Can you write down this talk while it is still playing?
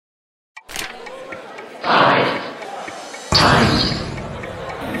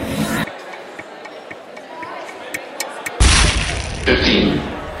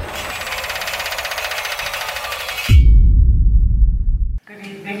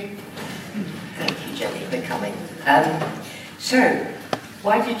coming. So,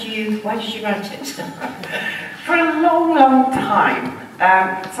 why did you write it? For a long, long time,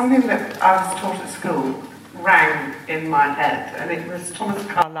 something that I was taught at school rang in my head, and it was Thomas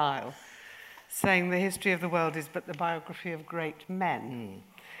Carlyle saying the history of the world is but the biography of great men.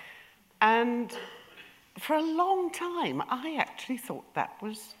 And for a long time, I actually thought that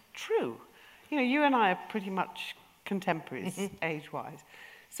was true. You know, you and I are pretty much contemporaries, age-wise.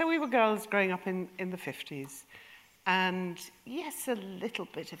 So we were girls growing up in the 50s. And yes, a little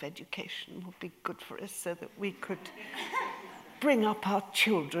bit of education would be good for us so that we could bring up our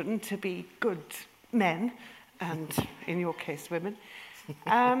children to be good men, and in your case, women.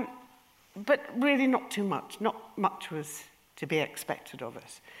 But really not too much. Not much was to be expected of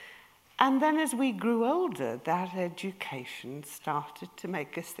us. And then as we grew older, that education started to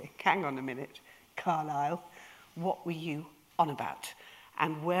make us think, hang on a minute, Carlyle, what were you on about?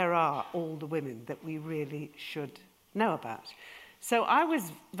 And where are all the women that we really should know about? So I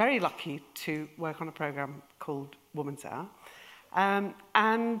was very lucky to work on a programme called Woman's Hour.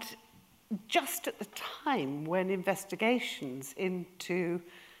 And just at the time when investigations into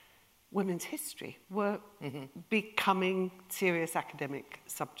women's history were becoming serious academic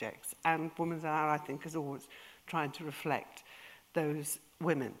subjects. And Woman's Hour, I think, has always tried to reflect those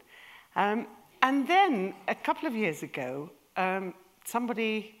women. And then, a couple of years ago,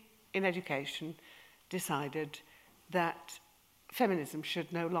 somebody in education decided that feminism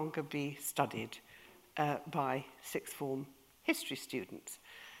should no longer be studied by sixth form history students.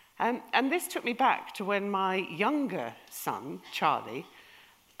 And this took me back to when my younger son, Charlie,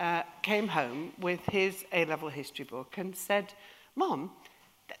 came home with his A-level history book and said, Mom,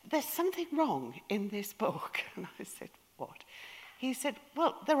 there's something wrong in this book. And I said, what? He said,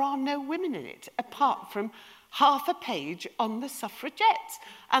 well, there are no women in it, apart from half a page on the suffragettes.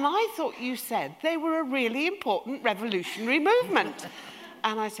 And I thought you said they were a really important revolutionary movement.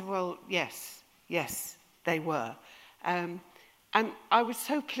 And I said, well, yes, they were. And I was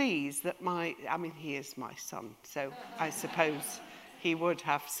so pleased that he is my son, so I suppose he would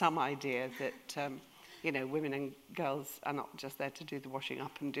have some idea that, women and girls are not just there to do the washing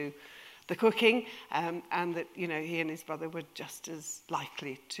up and do the cooking, and that, he and his brother were just as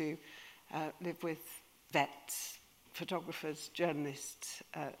likely to live with vets, photographers, journalists,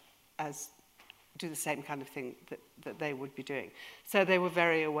 as do the same kind of thing that they would be doing. So they were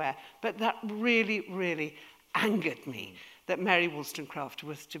very aware. But that really, really angered me that Mary Wollstonecraft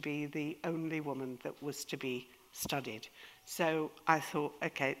was to be the only woman that was to be studied. So I thought,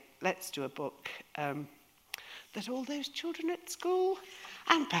 okay, let's do a book that all those children at school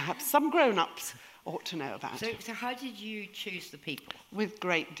and perhaps some grown-ups ought to know about. So how did you choose the people? With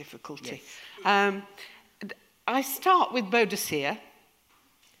great difficulty. Yes. I start with Boadicea.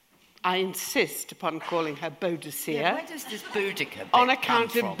 I insist upon calling her Boadicea. Yeah, where does this Boudica on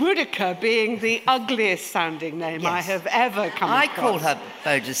account of Boudica being the ugliest sounding name I have ever come across. I call her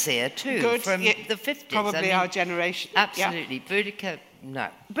Boadicea too, from the 50s. Probably our generation. Absolutely. Yeah. Boudica, no.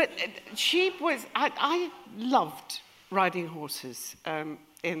 But she was... I loved riding horses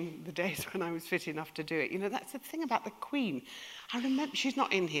in the days when I was fit enough to do it. You know, that's the thing about the Queen. I remember... She's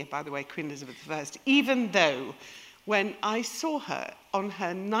not in here, by the way, Queen Elizabeth I, even though... when I saw her on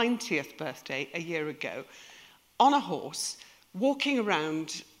her 90th birthday a year ago, on a horse, walking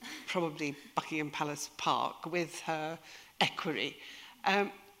around probably Buckingham Palace Park with her equerry,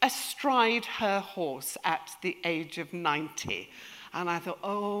 astride her horse at the age of 90. And I thought,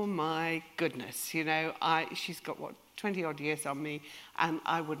 oh my goodness, she's got, 20-odd years on me, and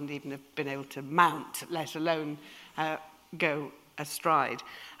I wouldn't even have been able to mount, let alone go astride.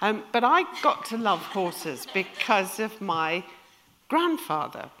 But I got to love horses because of my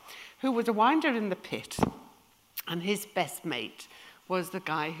grandfather, who was a winder in the pit, and his best mate was the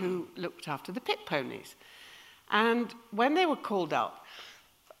guy who looked after the pit ponies. And when they were called up,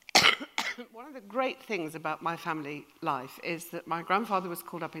 one of the great things about my family life is that my grandfather was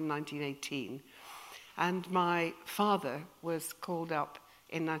called up in 1918, and my father was called up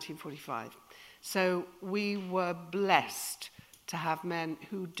in 1945. So we were blessed to have men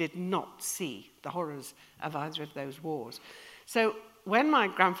who did not see the horrors of either of those wars. So when my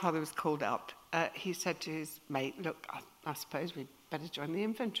grandfather was called up, he said to his mate, look, I suppose we'd better join the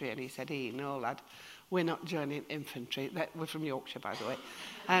infantry. And he said, no, lad, we're not joining infantry. We're from Yorkshire, by the way.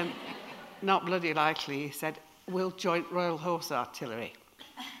 Not bloody likely, he said, we'll join Royal Horse Artillery.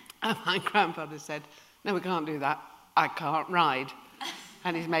 And my grandfather said, no, we can't do that. I can't ride.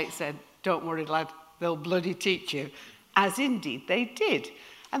 And his mate said, don't worry, lad, they'll bloody teach you. As indeed they did.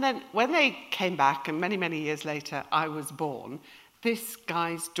 And then when they came back, and many, many years later I was born, this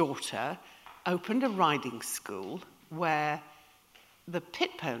guy's daughter opened a riding school where the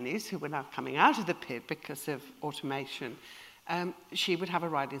pit ponies, who were now coming out of the pit because of automation, she would have a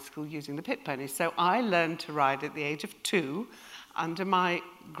riding school using the pit ponies. So I learned to ride at the age of 2 under my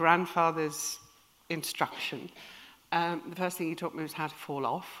grandfather's instruction. The first thing he taught me was how to fall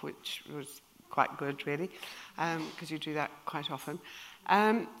off, which was quite good, really, because you do that quite often.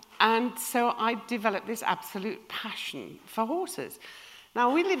 And so I developed this absolute passion for horses.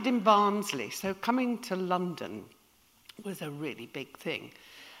 Now, we lived in Barnsley, so coming to London was a really big thing.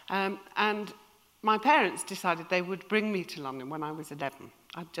 And my parents decided they would bring me to London when I was 11.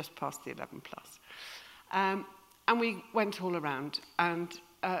 I'd just passed the 11 plus. And we went all around, and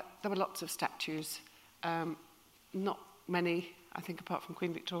there were lots of statues. Not many, I think, apart from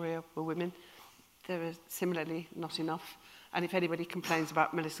Queen Victoria, were women. There were similarly not enough. And if anybody complains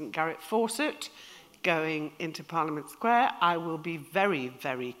about Millicent Garrett Fawcett going into Parliament Square, I will be very,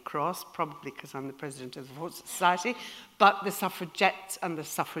 very cross, probably because I'm the president of the Fawcett Society, but the suffragettes and the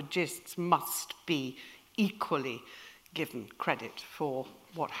suffragists must be equally given credit for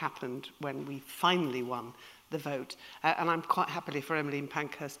what happened when we finally won the vote. And I'm quite happily for Emmeline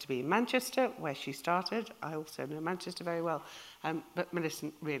Pankhurst to be in Manchester, where she started. I also know Manchester very well, but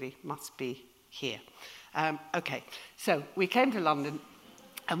Millicent really must be here. Okay, so we came to London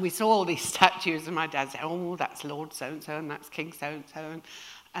and we saw all these statues, and my dad said, oh, that's Lord so-and-so and that's King so-and-so.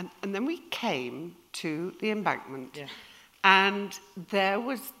 And then we came to the embankment, and there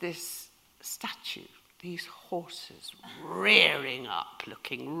was this statue, these horses rearing up,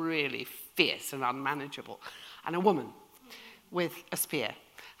 looking really fierce and unmanageable, and a woman with a spear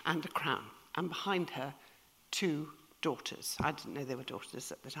and a crown, and behind her 2 daughters. I didn't know they were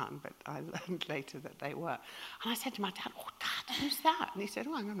daughters at the time, but I learned later that they were. And I said to my dad, oh, Dad, who's that? And he said,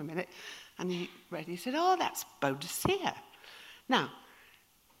 oh, hang on a minute. And he read, he said, oh, that's Boadicea. Now,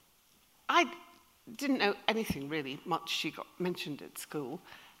 I didn't know anything really much. She got mentioned at school.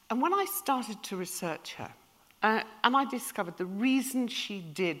 And when I started to research her, and I discovered the reason she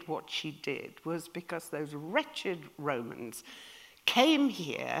did what she did was because those wretched Romans came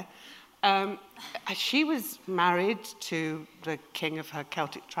here. She was married to the king of her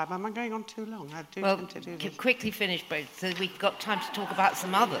Celtic tribe. Am I going on too long? I do tend to do this. Quickly finish, both, so we've got time to talk about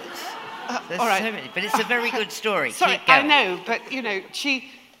some others. There's all right. so many, but it's a very good story. Sorry, Keep going. I know, but, you know,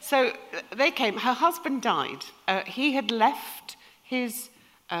 so they came. Her husband died. He had left his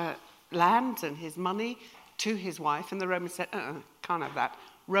land and his money to his wife, and the Romans said, can't have that.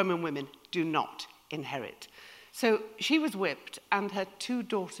 Roman women do not inherit. So she was whipped, and her 2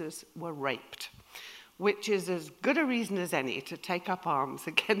 daughters were raped, which is as good a reason as any to take up arms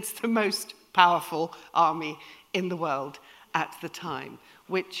against the most powerful army in the world at the time,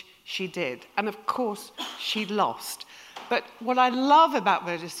 which she did. And of course, she lost. But what I love about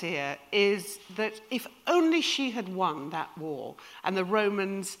Boadicea is that if only she had won that war and the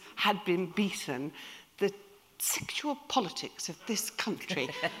Romans had been beaten, the sexual politics of this country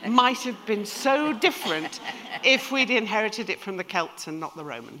might have been so different if we'd inherited it from the Celts and not the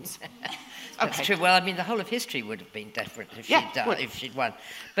Romans. That's true. Well, I mean, the whole of history would have been different if she'd won.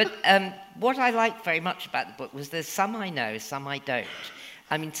 But what I liked very much about the book was there's some I know, some I don't.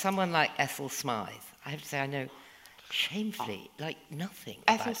 I mean, someone like Ethel Smythe, I have to say I know shamefully, like nothing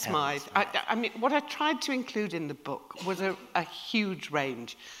Ethel Smythe. I mean, what I tried to include in the book was a huge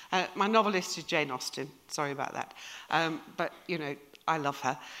range. My novelist is Jane Austen. Sorry about that. But, you know, I love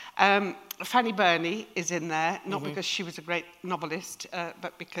her. Fanny Burney is in there, not because she was a great novelist,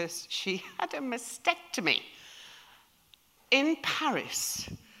 but because she had a mastectomy in Paris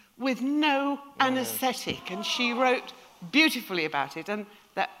with no anaesthetic, and she wrote beautifully about it, and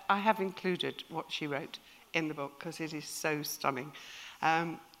that I have included what she wrote in the book because it is so stunning.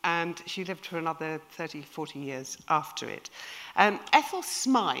 And she lived for another 30, 40 years after it. Ethel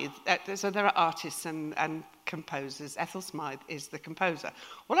Smythe, so there are artists and composers. Ethel Smythe is the composer.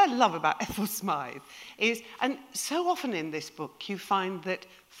 What I love about Ethel Smythe is, and so often in this book, you find that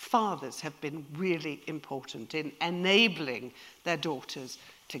fathers have been really important in enabling their daughters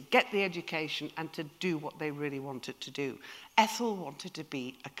to get the education and to do what they really wanted to do. Ethel wanted to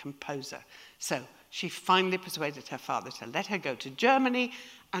be a composer. So she finally persuaded her father to let her go to Germany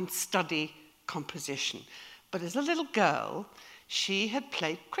and study composition. But as a little girl, she had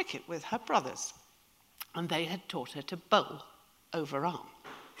played cricket with her brothers, and they had taught her to bowl over arm.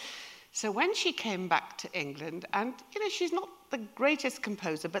 So when she came back to England, and, you know, she's not the greatest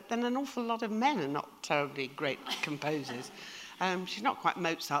composer, but then an awful lot of men are not terribly great composers. She's not quite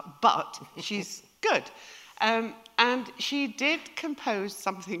Mozart, but she's good. And she did compose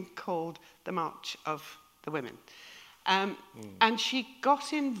something called The March of the Women. And she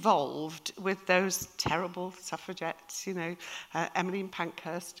got involved with those terrible suffragettes, you know, Emmeline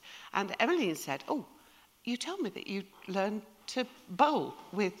Pankhurst. And Emmeline said, oh, you told me that you learned to bowl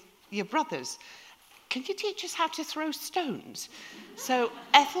with your brothers. Can you teach us how to throw stones? So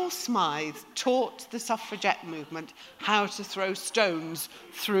Ethel Smythe taught the suffragette movement how to throw stones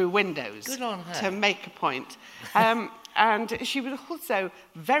through windows. Good on her. To make a point. And she was also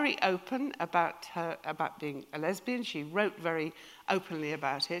very open about being a lesbian. She wrote very openly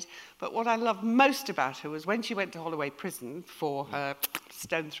about it. But what I loved most about her was when she went to Holloway Prison for her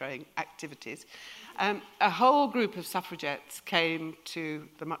stone-throwing activities, a whole group of suffragettes came to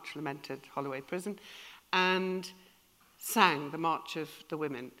the much-lamented Holloway Prison and sang the March of the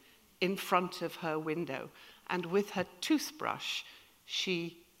Women in front of her window. And with her toothbrush,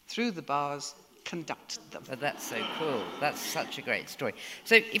 she, through the bars, conducted them. Oh, that's so cool. That's such a great story.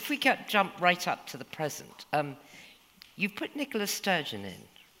 So if we can jump right up to the present, you put Nicola Sturgeon in.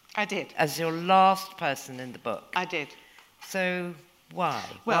 I did. As your last person in the book. I did. So why?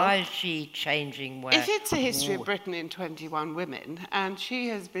 Well, why is she changing where... If it's a history of Britain in 21 women, and she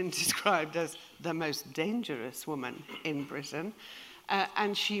has been described as the most dangerous woman in Britain,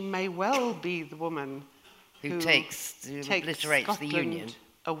 and she may well be the woman who obliterates Scotland the Union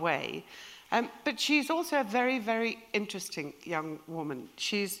away. But she's also a very, very interesting young woman.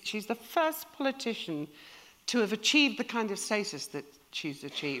 She's the first politician to have achieved the kind of status that she's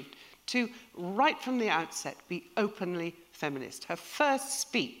achieved, to, right from the outset, be openly feminist. Her first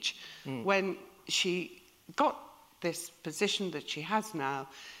speech, when she got this position that she has now,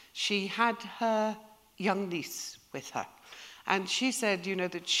 she had her young niece with her. And she said, you know,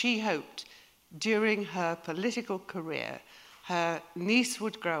 that she hoped during her political career her niece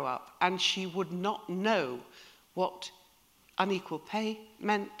would grow up and she would not know what unequal pay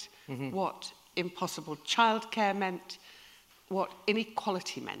meant, what impossible childcare meant, what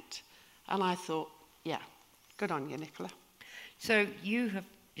inequality meant. And I thought, yeah, good on you, Nicola. So you have,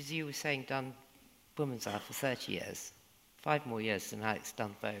 as you were saying, done Woman's Hour for 30 years, 5 more years than Alex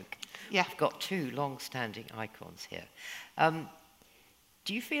done Vogue. Yeah. You've got 2 long-standing icons here.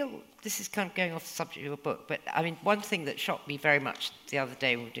 Do you feel, this is kind of going off the subject of your book, but I mean, one thing that shocked me very much the other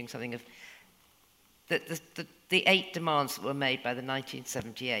day when we were doing something of, that the 8 demands that were made by the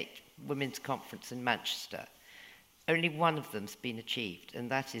 1978 Women's Conference in Manchester, only one of them's been achieved, and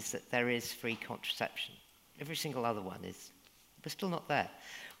that is that there is free contraception. Every single other one is, we're still not there.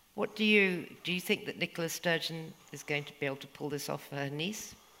 What do you think that Nicola Sturgeon is going to be able to pull this off for her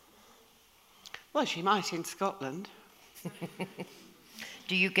niece? Well, she might in Scotland.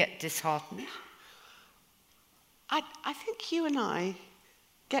 Do you get disheartened? I think you and I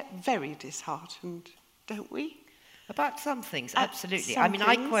get very disheartened, don't we? About some things, absolutely. Some I mean,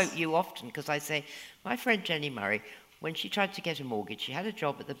 things. I quote you often because I say, my friend Jenni Murray, when she tried to get a mortgage, she had a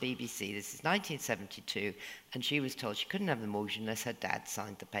job at the BBC, this is 1972, and she was told she couldn't have the mortgage unless her dad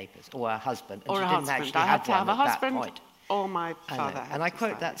signed the papers, or her husband, and or she a didn't husband. actually I had to have a one at husband, that point. or my father had And I to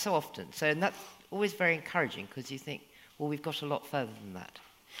quote sign that it. so often. So, and that's always very encouraging because you think, well, we've got a lot further than that.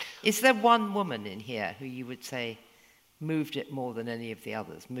 Is there one woman in here who you would say moved it more than any of the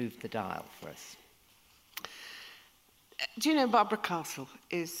others, moved the dial for us? Do you know Barbara Castle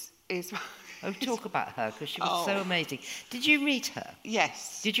is Oh, talk about her, because she was so amazing. Did you meet her?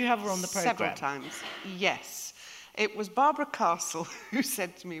 Yes. Did you have her on the programme? Several times, yes. It was Barbara Castle who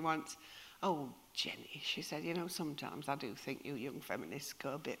said to me once, oh, Jenny, she said, you know, sometimes I do think you young feminists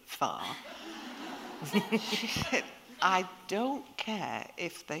go a bit far. She said, I don't care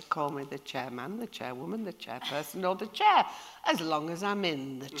if they call me the chairman, the chairwoman, the chairperson, or the chair, as long as I'm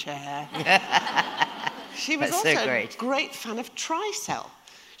in the chair. She was also a great fan of Tricell.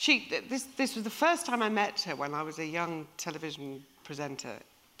 This was the first time I met her when I was a young television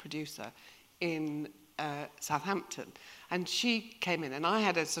producer in Southampton. And she came in, and I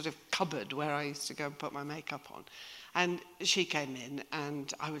had a sort of cupboard where I used to go and put my makeup on. And she came in,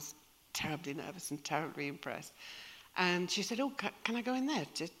 and I was terribly nervous and terribly impressed. And she said, oh, can I go in there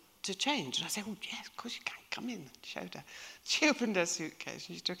to change? And I said, oh, yes, of course you can. Come in. Showed her. She opened her suitcase,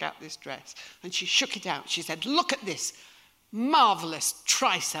 and she took out this dress, and she shook it out. She said, look at this marvellous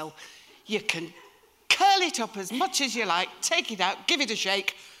Tricell. You can curl it up as much as you like, take it out, give it a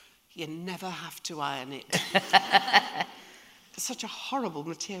shake. You never have to iron it. It's such a horrible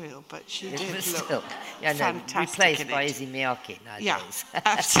material, but she did look fantastic. Replaced by Izzy Miyake nowadays. Yeah,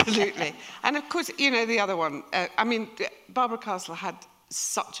 absolutely. And of course, you know, the other one, Barbara Castle had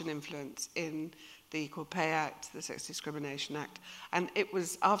such an influence in the Equal Pay Act, the Sex Discrimination Act, and it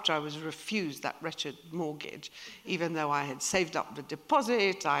was after I was refused that wretched mortgage, even though I had saved up the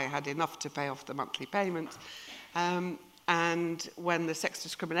deposit, I had enough to pay off the monthly payments, And when the Sex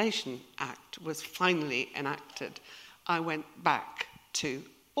Discrimination Act was finally enacted, I went back to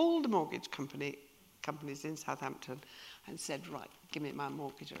all the mortgage companies in Southampton and said, right, give me my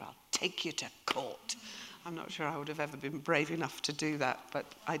mortgage or I'll take you to court. I'm not sure I would have ever been brave enough to do that, but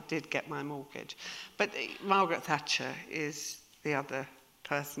I did get my mortgage. But Margaret Thatcher is the other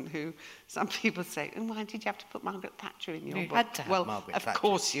person who some people say, oh, why did you have to put Margaret Thatcher in your book? You had to have Margaret Thatcher. Of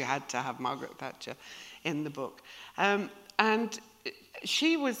course you had to have Margaret Thatcher in the book. And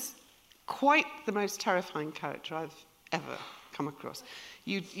she was quite the most terrifying character I've ever come across.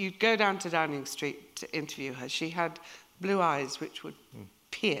 You'd go down to Downing Street to interview her. She had blue eyes which would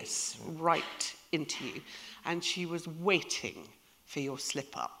pierce right into you, and she was waiting for your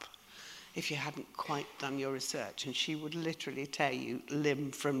slip-up if you hadn't quite done your research, and she would literally tear you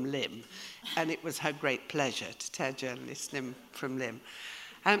limb from limb, and it was her great pleasure to tear journalists limb from limb.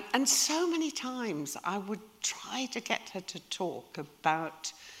 And so many times I would try to get her to talk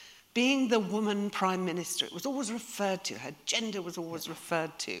about being the woman prime minister. It was always referred to, her gender was always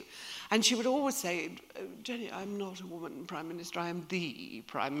referred to. And she would always say, Jenny, I'm not a woman prime minister, I am the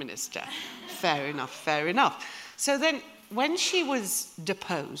prime minister. Fair enough, fair enough. So then when she was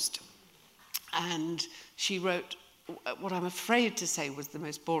deposed and she wrote what I'm afraid to say was the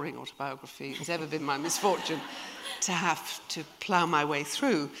most boring autobiography it's ever been my misfortune to have to plough my way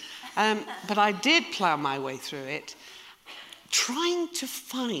through. But I did plough my way through it, trying to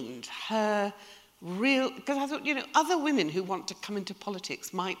find her real, because I thought, you know, other women who want to come into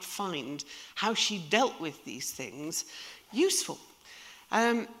politics might find how she dealt with these things useful.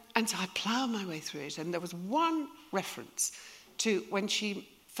 And so I ploughed my way through it, and there was one reference to when she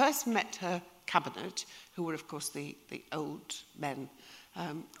first met her cabinet, who were, of course, the old men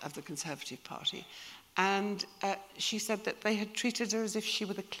of the Conservative Party, and she said that they had treated her as if she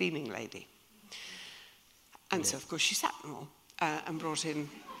were the cleaning lady. And so, of course, she sacked them all and brought in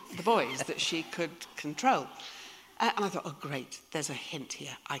the boys that she could control. And I thought, oh, great, there's a hint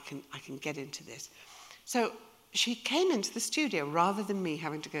here. I can get into this. So she came into the studio rather than me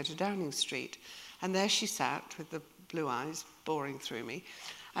having to go to Downing Street. And there she sat with the blue eyes boring through me.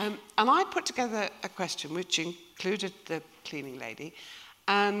 And I put together a question which included the cleaning lady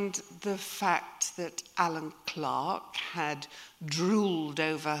and the fact that Alan Clark had drooled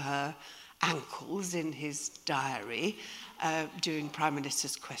over her ankles in his diary during Prime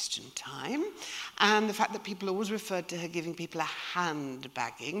Minister's question time, and the fact that people always referred to her giving people a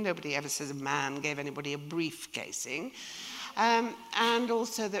handbagging. Nobody ever says a man gave anybody a briefcasing. And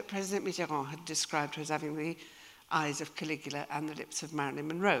also that President Mitterrand had described her as having the eyes of Caligula and the lips of Marilyn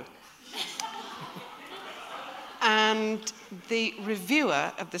Monroe. And the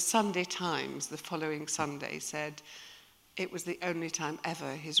reviewer of the Sunday Times the following Sunday said it was the only time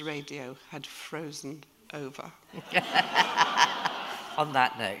ever his radio had frozen over. On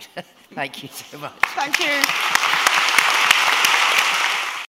that note, thank you so much. Thank you.